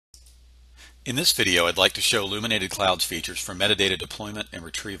In this video, I'd like to show Illuminated Cloud's features for metadata deployment and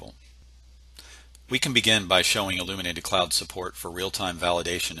retrieval. We can begin by showing Illuminated Cloud support for real-time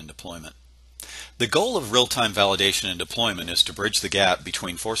validation and deployment. The goal of real-time validation and deployment is to bridge the gap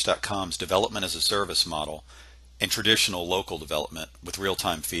between Force.com's development as a service model and traditional local development with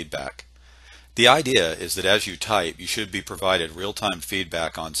real-time feedback. The idea is that as you type, you should be provided real-time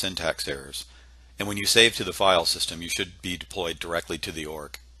feedback on syntax errors, and when you save to the file system, you should be deployed directly to the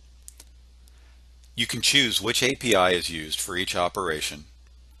org. You can choose which API is used for each operation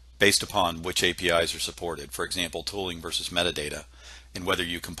based upon which APIs are supported, for example, tooling versus metadata, and whether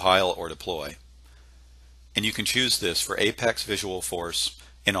you compile or deploy. And you can choose this for Apex, Visualforce,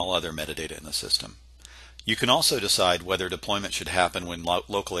 and all other metadata in the system. You can also decide whether deployment should happen when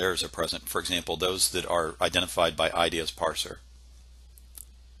local errors are present, for example, those that are identified by IDEA's parser.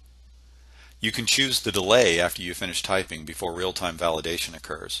 You can choose the delay after you finish typing before real-time validation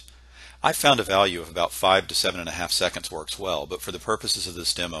occurs. I found a value of about 5 to 7.5 seconds works well, but for the purposes of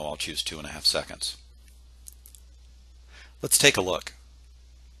this demo, I'll choose 2.5 seconds. Let's take a look.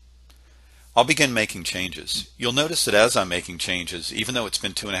 I'll begin making changes. You'll notice that as I'm making changes, even though it's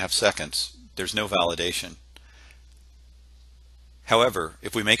been 2.5 seconds, there's no validation. However,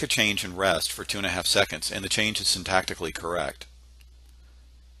 if we make a change and rest for 2.5 seconds and the change is syntactically correct,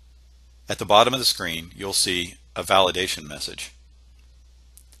 at the bottom of the screen, you'll see a validation message.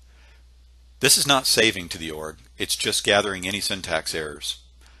 This is not saving to the org, it's just gathering any syntax errors.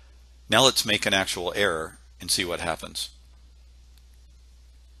 Now let's make an actual error and see what happens.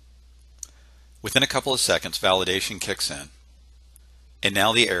 Within a couple of seconds, validation kicks in, and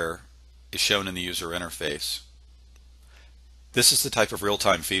now the error is shown in the user interface. This is the type of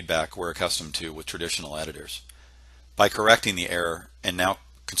real-time feedback we're accustomed to with traditional editors. By correcting the error and now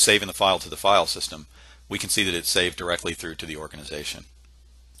saving the file to the file system, we can see that it's saved directly through to the organization.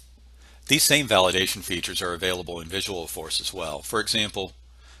 These same validation features are available in Visualforce as well. For example,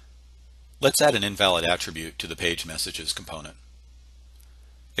 let's add an invalid attribute to the page messages component.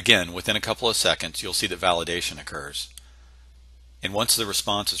 Again, within a couple of seconds, you'll see that validation occurs. And once the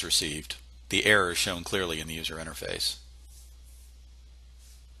response is received, the error is shown clearly in the user interface.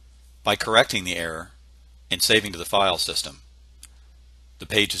 By correcting the error and saving to the file system, the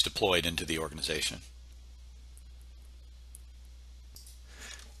page is deployed into the organization.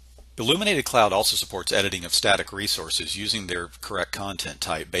 Illuminated Cloud also supports editing of static resources using their correct content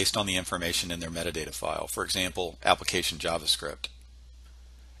type based on the information in their metadata file, for example, application JavaScript.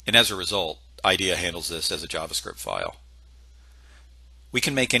 And as a result, IDEA handles this as a JavaScript file. We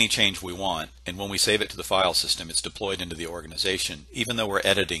can make any change we want, and when we save it to the file system, it's deployed into the organization, even though we're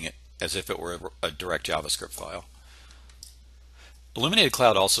editing it as if it were a direct JavaScript file. Illuminated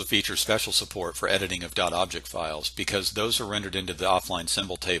Cloud also features special support for editing of .object files because those are rendered into the offline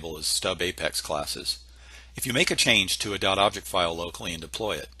symbol table as stub Apex classes. If you make a change to a .object file locally and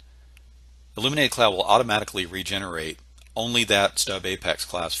deploy it, Illuminated Cloud will automatically regenerate only that stub Apex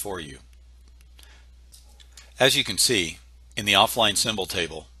class for you. As you can see, in the offline symbol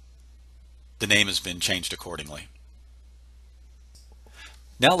table, the name has been changed accordingly.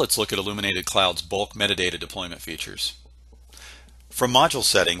 Now let's look at Illuminated Cloud's bulk metadata deployment features. From module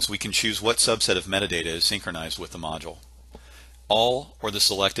settings, we can choose what subset of metadata is synchronized with the module. All or the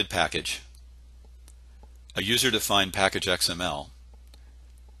selected package, a user-defined package XML,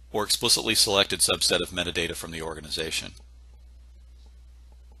 or explicitly selected subset of metadata from the organization.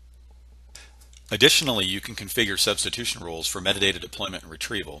 Additionally, you can configure substitution rules for metadata deployment and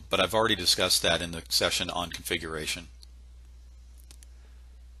retrieval, but I've already discussed that in the session on configuration.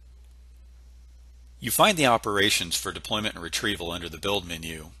 You find the operations for deployment and retrieval under the Build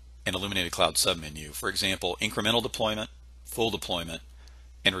menu and Illuminated Cloud submenu. For example, incremental deployment, full deployment,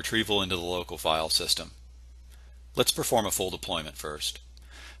 and retrieval into the local file system. Let's perform a full deployment first.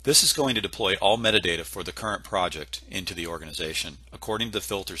 This is going to deploy all metadata for the current project into the organization according to the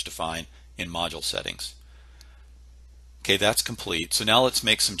filters defined in module settings. Okay, that's complete. So now let's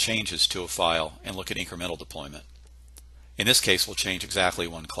make some changes to a file and look at incremental deployment. In this case, we'll change exactly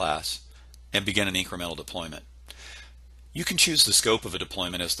one class and begin an incremental deployment. You can choose the scope of a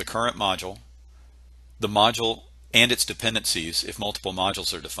deployment as the current module, the module and its dependencies if multiple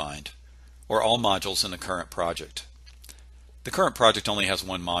modules are defined, or all modules in the current project. The current project only has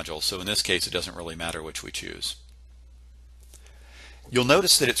one module, so in this case it doesn't really matter which we choose. You'll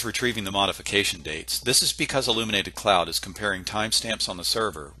notice that it's retrieving the modification dates. This is because Illuminated Cloud is comparing timestamps on the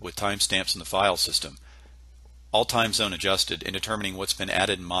server with timestamps in the file system, all time zone adjusted, and determining what's been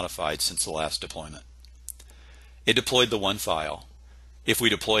added and modified since the last deployment. It deployed the one file. If we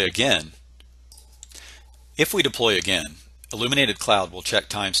deploy again, Illuminated Cloud will check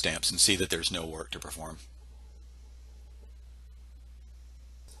timestamps and see that there's no work to perform.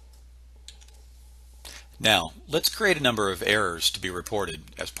 Now, let's create a number of errors to be reported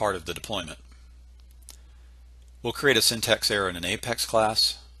as part of the deployment. We'll create a syntax error in an Apex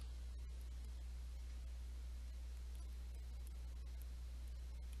class,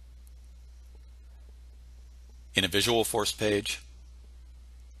 in a Visual Force page,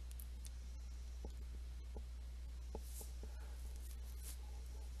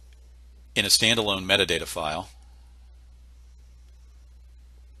 in a standalone metadata file,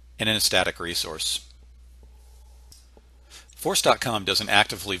 and in a static resource. Force.com doesn't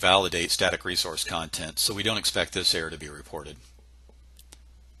actively validate static resource content, so we don't expect this error to be reported.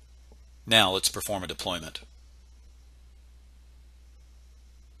 Now let's perform a deployment.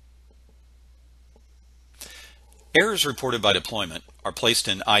 Errors reported by deployment are placed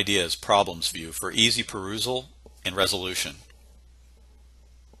in Ideas Problems view for easy perusal and resolution.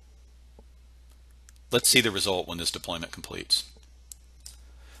 Let's see the result when this deployment completes.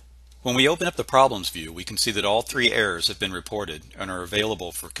 When we open up the Problems view, we can see that all 3 errors have been reported and are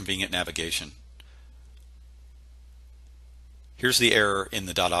available for convenient navigation. Here's the error in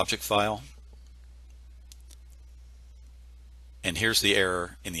the .object file, and here's the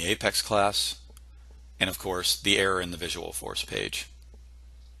error in the Apex class, and of course the error in the Visual Force page.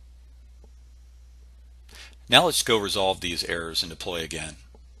 Now let's go resolve these errors and deploy again.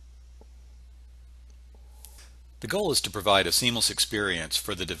 The goal is to provide a seamless experience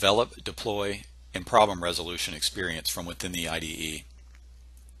for the develop, deploy, and problem resolution experience from within the IDE.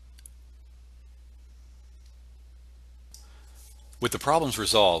 With the problems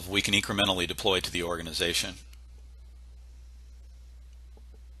resolved, we can incrementally deploy to the organization.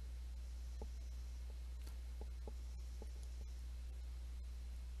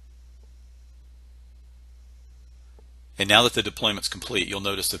 And now that the deployment's complete, you'll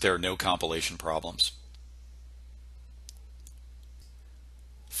notice that there are no compilation problems.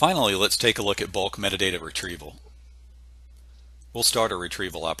 Finally, let's take a look at bulk metadata retrieval. We'll start a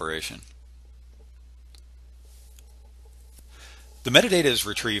retrieval operation. The metadata is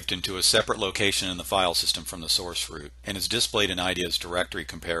retrieved into a separate location in the file system from the source root and is displayed in IDEA's directory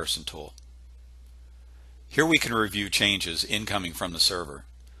comparison tool. Here we can review changes incoming from the server.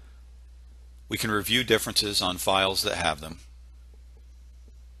 We can review differences on files that have them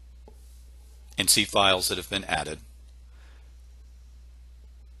and see files that have been added.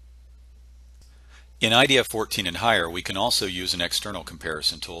 In IDEA 14 and higher, we can also use an external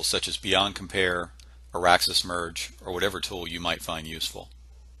comparison tool such as Beyond Compare, Araxis Merge, or whatever tool you might find useful.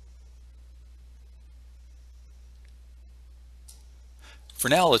 For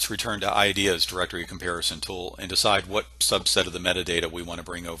now, let's return to IDEA's directory comparison tool and decide what subset of the metadata we want to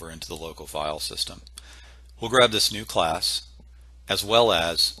bring over into the local file system. We'll grab this new class, as well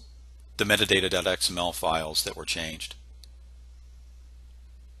as the metadata.xml files that were changed.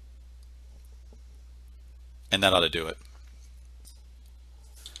 And that ought to do it.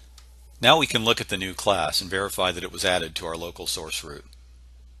 Now we can look at the new class and verify that it was added to our local source root.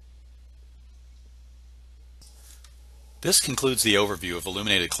 This concludes the overview of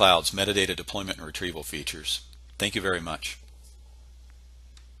Illuminated Cloud's metadata deployment and retrieval features. Thank you very much.